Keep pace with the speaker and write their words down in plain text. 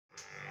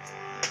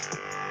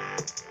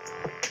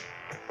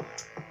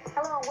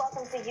Hello and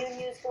welcome to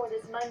News for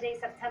this Monday,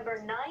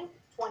 September 9th,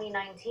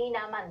 2019.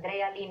 I'm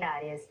Andrea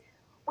Linares.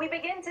 We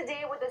begin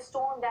today with a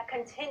storm that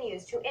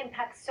continues to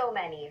impact so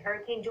many.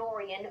 Hurricane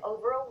Dorian,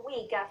 over a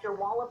week after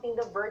walloping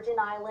the Virgin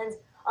Islands,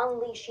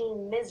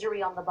 unleashing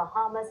misery on the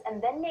Bahamas,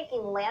 and then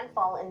making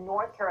landfall in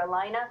North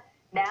Carolina,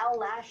 now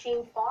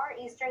lashing far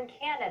eastern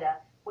Canada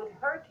with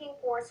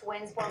hurricane-force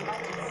winds for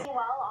months.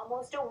 Meanwhile,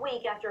 almost a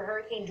week after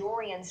Hurricane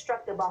Dorian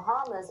struck the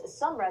Bahamas,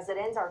 some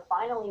residents are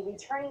finally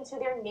returning to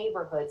their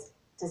neighborhoods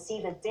to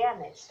see the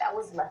damage that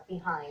was left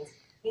behind.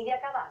 Media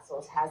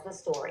Cavazos has the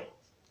story.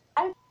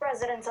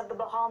 Residents of the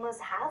Bahamas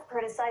have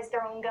criticized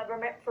their own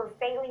government for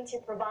failing to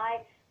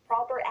provide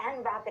proper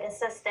and rapid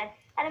assistance.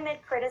 And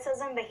amid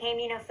criticism,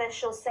 Bahamian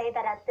officials say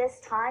that at this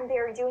time they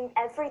are doing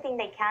everything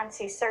they can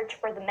to search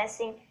for the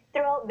missing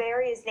throughout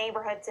various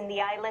neighborhoods in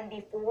the island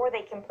before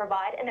they can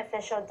provide an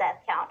official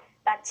death count.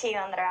 Back to you,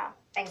 Andrea.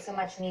 Thanks so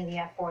much,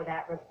 Nidia, for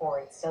that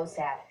report. So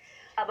sad.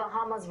 A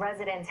Bahamas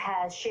resident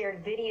has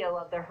shared video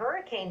of the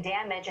hurricane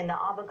damage in the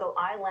Abaco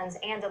Islands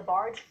and a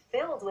barge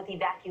filled with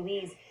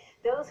evacuees.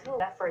 Those whose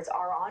efforts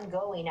are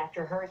ongoing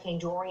after Hurricane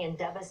Dorian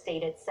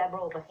devastated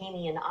several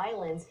Bahamian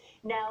islands.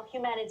 Now,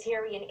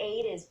 humanitarian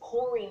aid is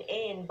pouring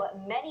in,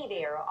 but many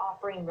there are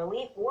offering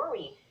relief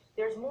worry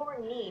there's more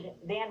need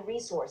than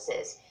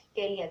resources.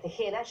 Keria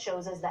Tejeda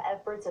shows us the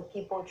efforts of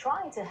people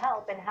trying to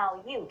help and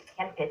how you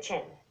can pitch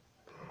in.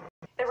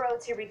 The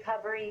road to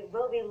recovery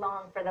will be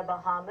long for the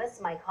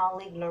Bahamas. My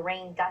colleague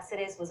Lorraine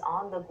Cáceres was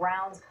on the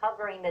grounds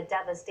covering the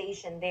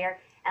devastation there,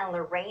 and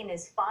Lorraine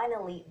is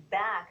finally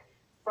back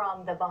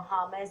from the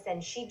Bahamas,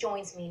 and she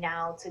joins me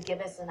now to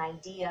give us an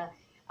idea,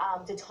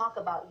 to talk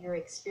about your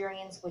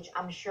experience, which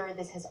I'm sure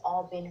this has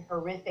all been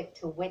horrific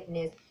to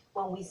witness.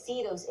 When we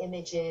see those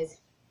images,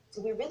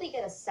 do we really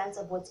get a sense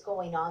of what's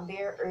going on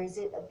there, or is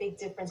it a big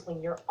difference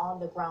when you're on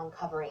the ground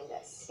covering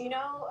this? You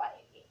know,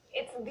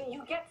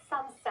 you get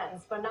some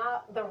sense, but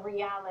not the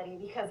reality,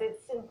 because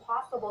it's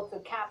impossible to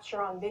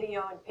capture on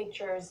video and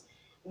pictures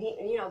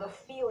the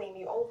feeling,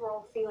 the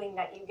overall feeling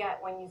that you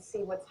get when you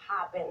see what's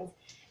happened.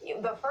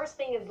 The first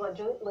thing is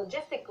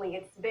logistically,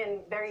 it's been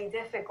very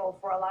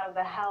difficult for a lot of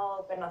the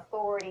help and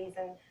authorities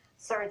and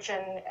search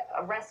and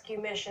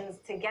rescue missions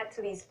to get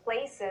to these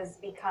places,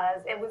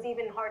 because it was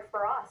even hard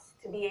for us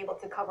to be able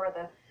to cover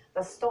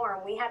the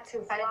storm. We had to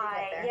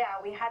fly. Yeah,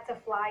 we had to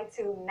fly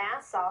to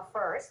Nassau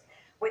first,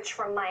 which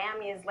from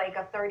Miami is like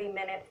a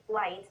 30-minute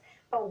flight.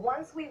 But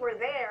once we were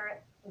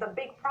there, the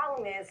big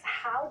problem is,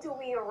 how do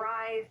we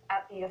arrive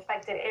at the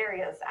affected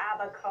areas,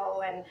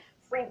 Abaco and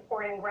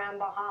Freeport and Grand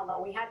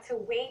Bahama? We had to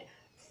wait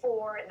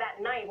for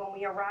that night when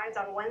we arrived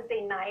on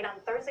Wednesday night. On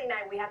Thursday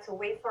night, we had to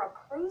wait for a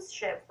cruise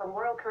ship from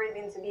Royal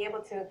Caribbean to be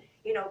able to,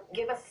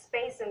 give us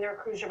space in their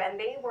cruise ship. And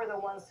they were the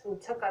ones who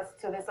took us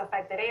to this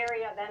affected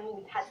area. Then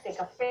we had to take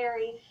a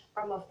ferry.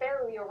 From a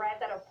ferry, we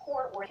arrived at a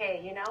port where,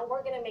 hey,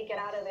 we're going to make it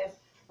out of this.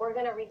 We're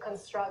going to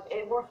reconstruct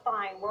it. We're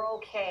fine. We're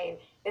okay.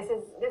 This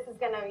is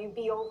going to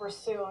be over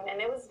soon.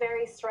 And it was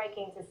very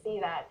striking to see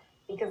that,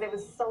 because it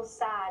was so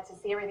sad to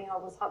see everything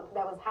that was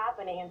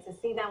happening, and to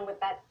see them with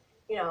that,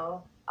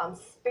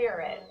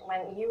 spirit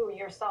when you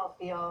yourself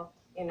feel,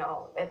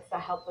 it's a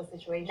helpless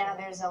situation. Now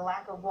there's a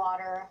lack of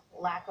water,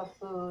 lack of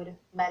food,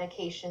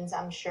 medications,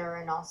 I'm sure,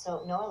 and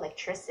also no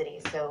electricity.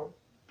 So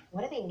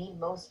what do they need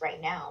most right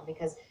now?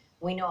 Because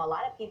we know a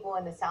lot of people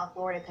in the South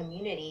Florida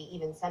community,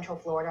 even Central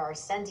Florida, are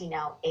sending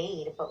out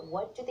aid, but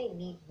what do they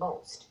need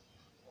most?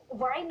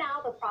 Right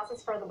now, the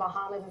process for the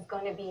Bahamas is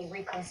going to be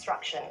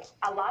reconstruction.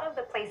 A lot of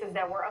the places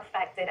that were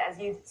affected, as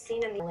you've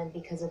seen in the island,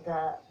 because of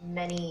the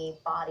many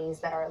bodies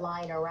that are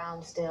lying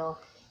around still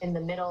in the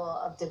middle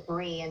of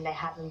debris, and they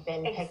haven't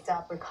been picked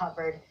up,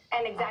 recovered.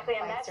 And exactly,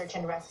 and that's search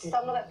and rescue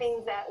some of the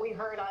things that we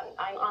heard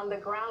on the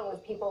ground was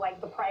people like,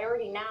 the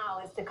priority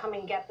now is to come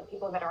and get the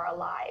people that are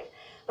alive.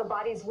 The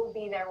bodies will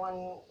be there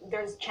when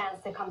there's a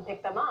chance to come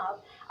pick them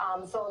up.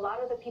 So a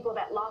lot of the people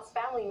that lost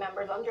family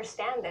members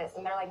understand this,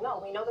 and they're like,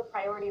 no, we know the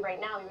priority right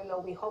now, even though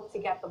we hope to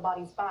get the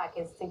bodies back,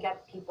 is to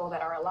get people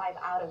that are alive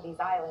out of these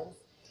islands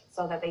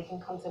so that they can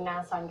come to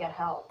Nassau and get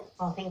help.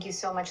 Well, thank you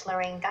so much,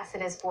 Lorraine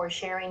Cáceres, for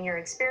sharing your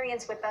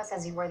experience with us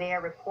as you were there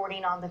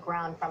reporting on the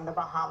ground from the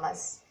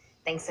Bahamas.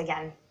 Thanks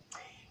again.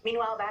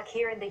 Meanwhile, back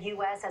here in the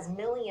U.S., as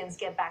millions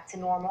get back to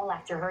normal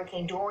after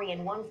Hurricane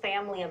Dorian, one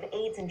family of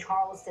 8 in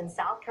Charleston,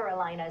 South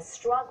Carolina, is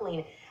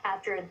struggling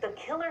after the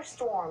killer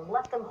storm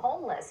left them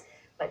homeless.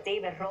 But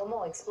David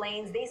Romo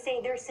explains they say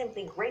they're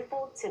simply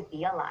grateful to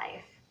be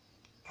alive.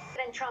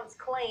 President Trump's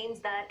claims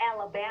that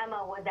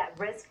Alabama was at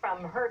risk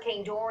from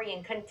Hurricane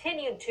Dorian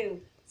continued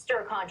to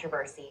stir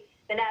controversy.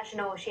 The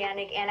National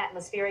Oceanic and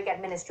Atmospheric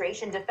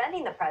Administration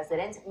defending the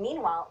president.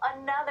 Meanwhile,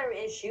 another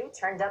issue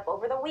turned up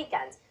over the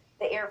weekend.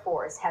 The Air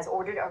Force has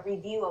ordered a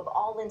review of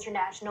all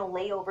international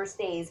layover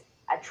stays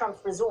at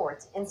Trump's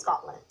resort in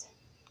Scotland.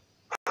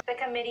 The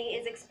committee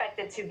is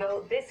expected to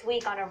vote this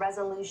week on a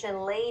resolution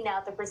laying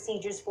out the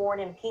procedures for an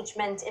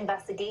impeachment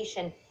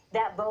investigation.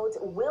 That vote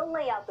will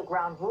lay out the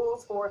ground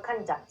rules for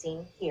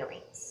conducting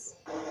hearings.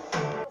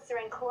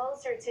 closer and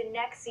closer to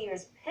next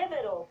year's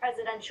pivotal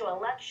presidential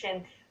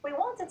election, we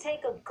want to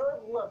take a good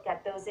look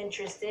at those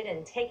interested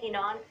in taking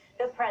on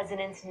the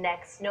president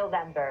next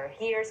November.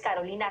 Here's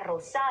Carolina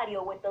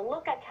Rosario with a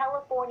look at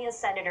California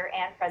Senator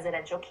and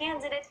presidential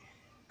candidate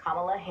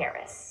Kamala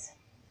Harris.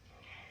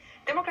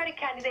 Democratic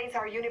candidates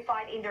are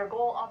unified in their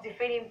goal of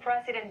defeating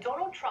President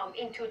Donald Trump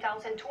in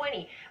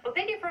 2020, but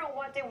they differ on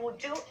what they will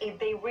do if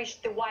they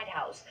reach the White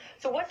House.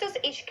 So what does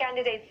each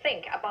candidate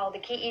think about the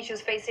key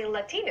issues facing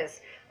Latinos?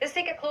 Let's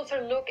take a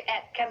closer look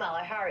at Kamala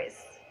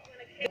Harris.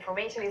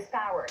 Information is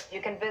power.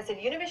 You can visit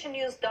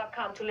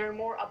univisionews.com to learn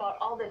more about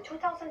all the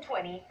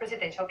 2020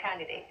 presidential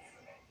candidates.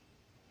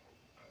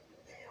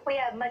 We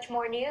have much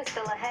more news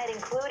still ahead,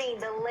 including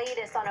the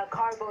latest on a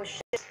cargo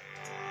ship.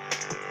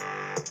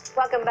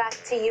 Welcome back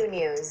to U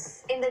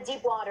News. In the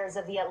deep waters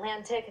of the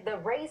Atlantic, the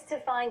race to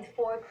find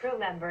 4 crew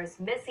members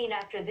missing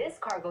after this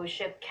cargo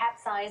ship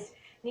capsized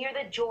near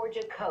the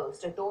Georgia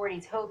coast.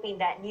 Authorities hoping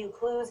that new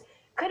clues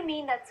could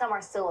mean that some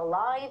are still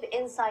alive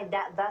inside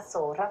that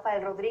vessel.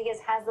 Rafael Rodriguez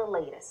has the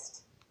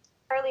latest.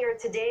 Earlier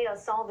today, a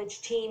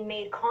salvage team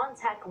made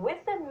contact with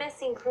the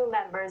missing crew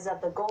members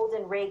of the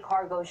Golden Ray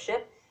cargo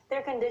ship.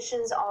 Their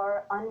conditions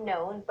are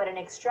unknown, but an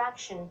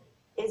extraction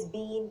is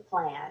being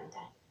planned.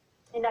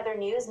 In other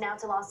news, now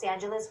to Los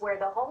Angeles, where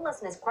the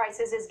homelessness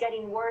crisis is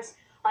getting worse.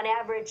 On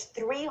average,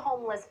 3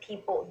 homeless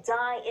people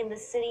die in the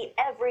city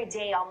every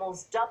day,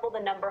 almost double the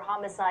number of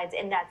homicides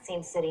in that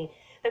same city.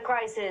 The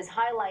crisis is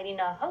highlighting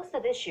a host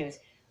of issues.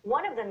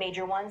 One of the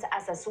major ones,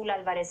 as Azul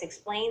Alvarez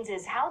explains,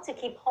 is how to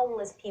keep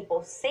homeless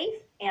people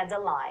safe and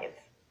alive.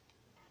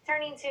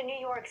 Turning to New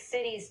York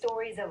City,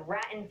 stories of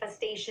rat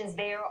infestations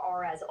there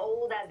are as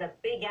old as the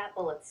Big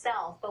Apple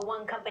itself, but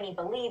one company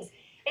believes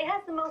it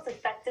has the most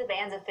effective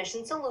and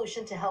efficient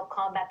solution to help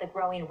combat the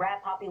growing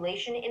rat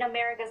population in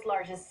America's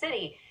largest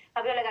city.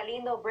 Fabiola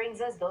Galindo brings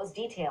us those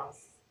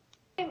details.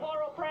 The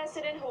borough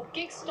president who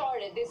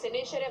kick-started this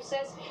initiative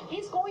says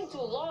he's going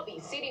to lobby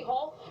City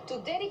Hall to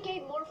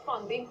dedicate more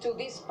funding to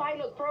this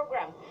pilot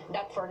program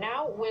that for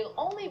now will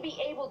only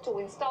be able to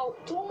install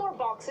 2 more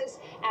boxes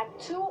at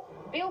 2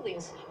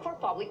 buildings for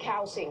public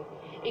housing.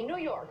 In New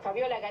York,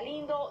 Fabiola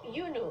Galindo,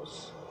 U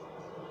News.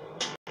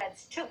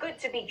 That's too good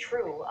to be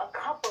true. A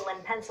couple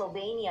in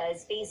Pennsylvania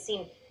is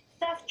facing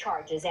theft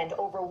charges and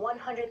over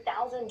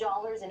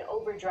 $100,000 in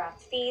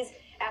overdraft fees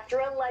after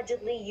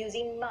allegedly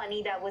using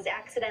money that was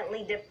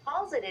accidentally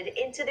deposited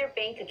into their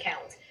bank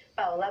account.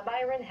 Paola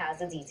Byron has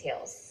the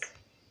details.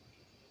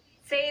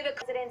 Say the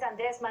President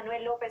Andres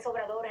Manuel Lopez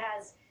Obrador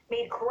has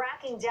made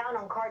cracking down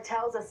on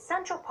cartels a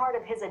central part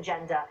of his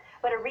agenda,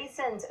 but a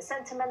recent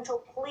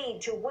sentimental plea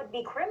to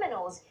would-be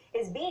criminals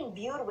is being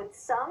viewed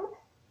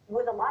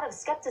with a lot of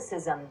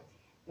skepticism.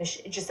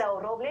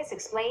 Giselle Robles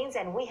explains,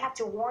 and we have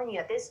to warn you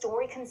that this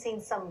story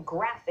contains some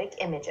graphic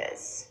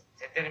images.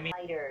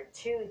 Later,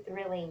 2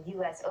 thrilling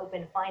U.S.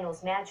 Open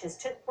finals matches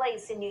took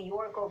place in New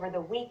York over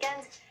the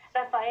weekend.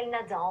 Rafael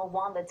Nadal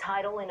won the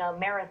title in a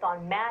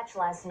marathon match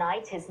last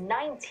night, his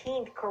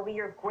 19th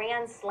career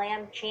Grand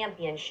Slam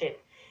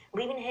championship,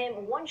 leaving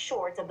him 1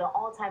 short of the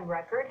all-time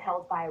record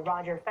held by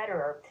Roger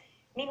Federer.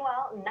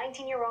 Meanwhile,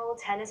 19-year-old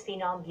tennis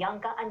phenom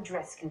Bianca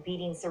Andreescu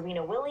beating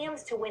Serena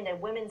Williams to win the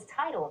women's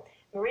title.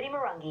 Meridi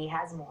Morangi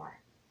has more.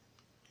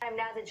 Time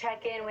now to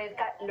check in with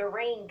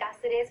Lorraine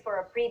Cáceres for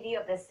a preview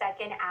of the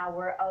second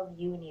hour of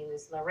U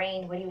News.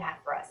 Lorraine, what do you have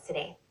for us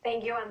today?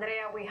 Thank you,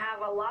 Andrea. We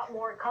have a lot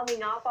more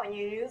coming up on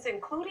U News,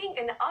 including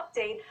an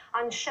update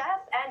on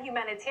chef and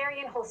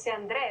humanitarian Jose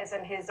Andres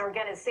and his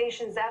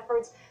organization's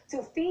efforts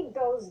to feed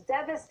those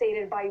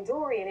devastated by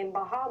Dorian in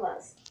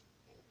Bahamas.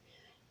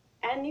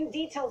 And new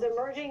details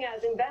emerging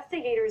as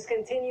investigators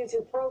continue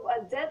to probe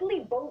a deadly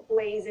boat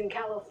blaze in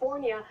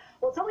California.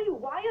 We'll tell you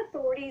why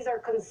authorities are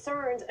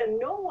concerned and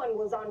no one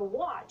was on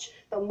watch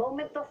the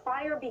moment the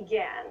fire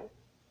began.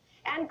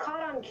 And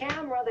caught on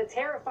camera, the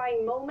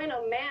terrifying moment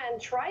a man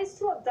tries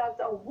to abduct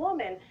a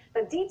woman.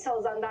 The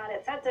details on that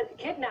attempted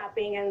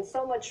kidnapping and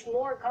so much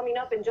more coming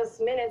up in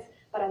just minutes.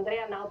 But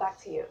Andrea, now back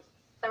to you.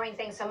 Lorraine,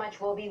 thanks so much.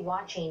 We'll be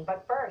watching.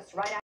 But first,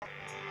 right after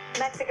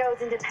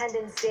Mexico's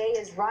Independence Day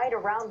is right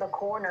around the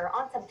corner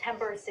on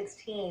September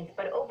 16th,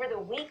 but over the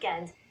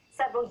weekend,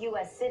 several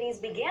U.S. cities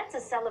began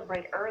to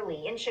celebrate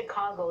early. In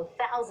Chicago,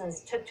 thousands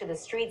took to the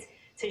streets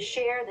to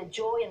share the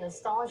joy and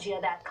nostalgia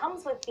that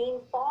comes with being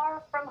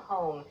far from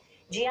home.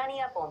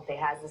 Gianni Aponte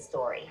has the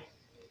story.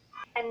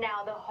 And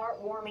now the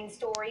heartwarming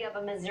story of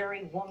a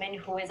Missouri woman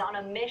who is on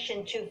a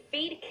mission to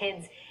feed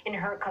kids in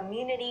her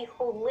community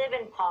who live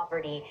in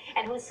poverty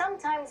and who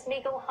sometimes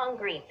may go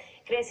hungry.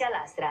 Grecia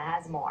Lastra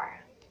has more.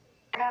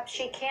 Perhaps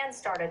she can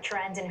start a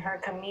trend in her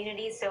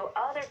community so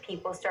other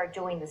people start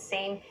doing the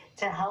same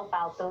to help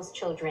out those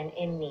children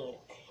in need.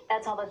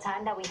 That's all the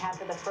time that we have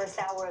for the first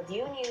hour of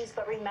U News,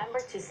 but remember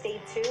to stay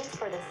tuned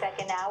for the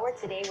second hour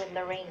today with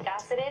Lorraine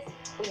Cáceres.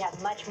 We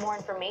have much more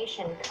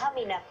information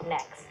coming up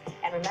next.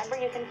 And remember,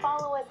 you can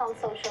follow us on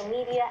social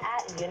media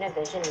at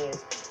Univision News.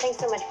 Thanks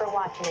so much for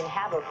watching and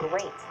have a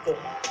great day.